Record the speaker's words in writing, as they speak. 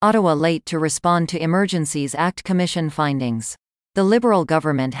Ottawa late to respond to Emergencies Act Commission findings. The Liberal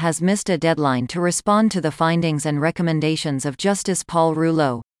government has missed a deadline to respond to the findings and recommendations of Justice Paul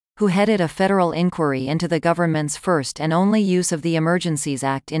Rouleau, who headed a federal inquiry into the government's first and only use of the Emergencies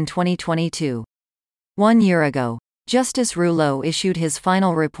Act in 2022. 1 year ago, Justice Rouleau issued his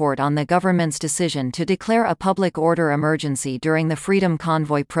final report on the government's decision to declare a public order emergency during the Freedom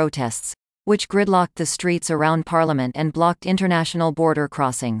Convoy protests, which gridlocked the streets around Parliament and blocked international border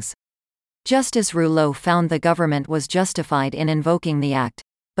crossings. Justice Rouleau found the government was justified in invoking the act,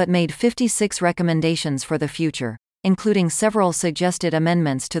 but made 56 recommendations for the future, including several suggested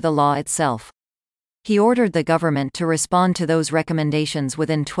amendments to the law itself. He ordered the government to respond to those recommendations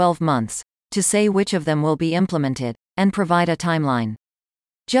within 12 months, to say which of them will be implemented, and provide a timeline.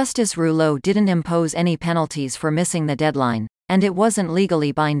 Justice Rouleau didn't impose any penalties for missing the deadline, and it wasn't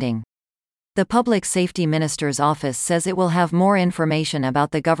legally binding. The Public Safety Minister's office says it will have more information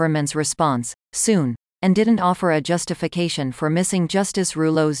about the government's response soon, and didn't offer a justification for missing Justice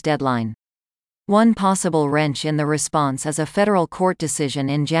Rouleau's deadline. One possible wrench in the response is a federal court decision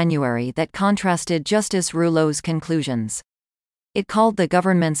in January that contrasted Justice Rouleau's conclusions. It called the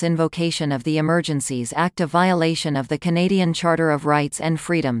government's invocation of the Emergencies Act a violation of the Canadian Charter of Rights and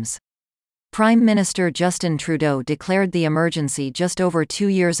Freedoms. Prime Minister Justin Trudeau declared the emergency just over 2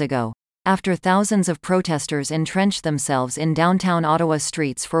 years ago, after thousands of protesters entrenched themselves in downtown Ottawa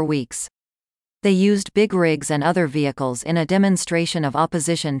streets for weeks. They used big rigs and other vehicles in a demonstration of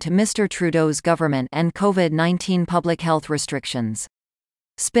opposition to Mr. Trudeau's government and COVID-19 public health restrictions.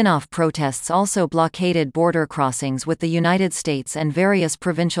 Spin-off protests also blockaded border crossings with the United States and various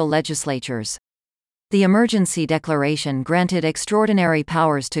provincial legislatures. The emergency declaration granted extraordinary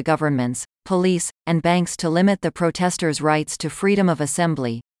powers to governments, police, and banks to limit the protesters' rights to freedom of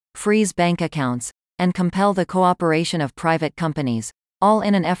assembly, freeze bank accounts, and compel the cooperation of private companies, all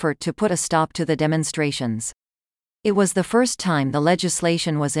in an effort to put a stop to the demonstrations. It was the first time the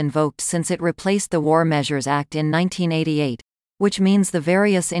legislation was invoked since it replaced the War Measures Act in 1988, which means the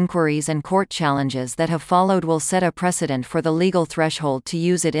various inquiries and court challenges that have followed will set a precedent for the legal threshold to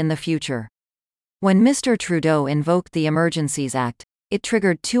use it in the future. When Mr. Trudeau invoked the Emergencies Act, it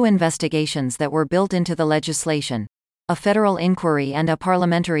triggered 2 investigations that were built into the legislation: a federal inquiry and a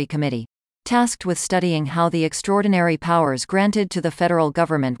parliamentary committee, tasked with studying how the extraordinary powers granted to the federal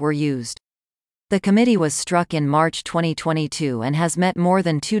government were used. The committee was struck in March 2022 and has met more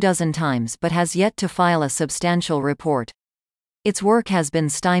than 24 times but has yet to file a substantial report. Its work has been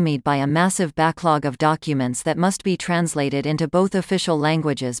stymied by a massive backlog of documents that must be translated into both official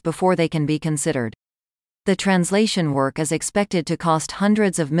languages before they can be considered. The translation work is expected to cost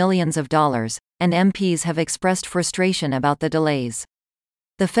hundreds of millions of dollars, and MPs have expressed frustration about the delays.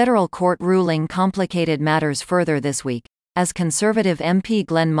 The federal court ruling complicated matters further this week, as Conservative MP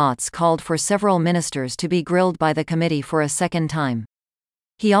Glenn Motz called for several ministers to be grilled by the committee for a second time.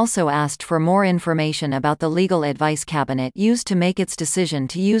 He also asked for more information about the legal advice cabinet used to make its decision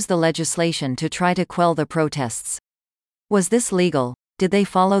to use the legislation to try to quell the protests. Was this legal? Did they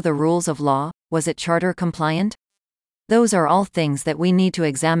follow the rules of law? Was it charter compliant? Those are all things that we need to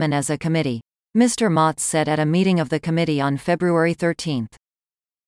examine as a committee, Mr. Motz said at a meeting of the committee on February 13.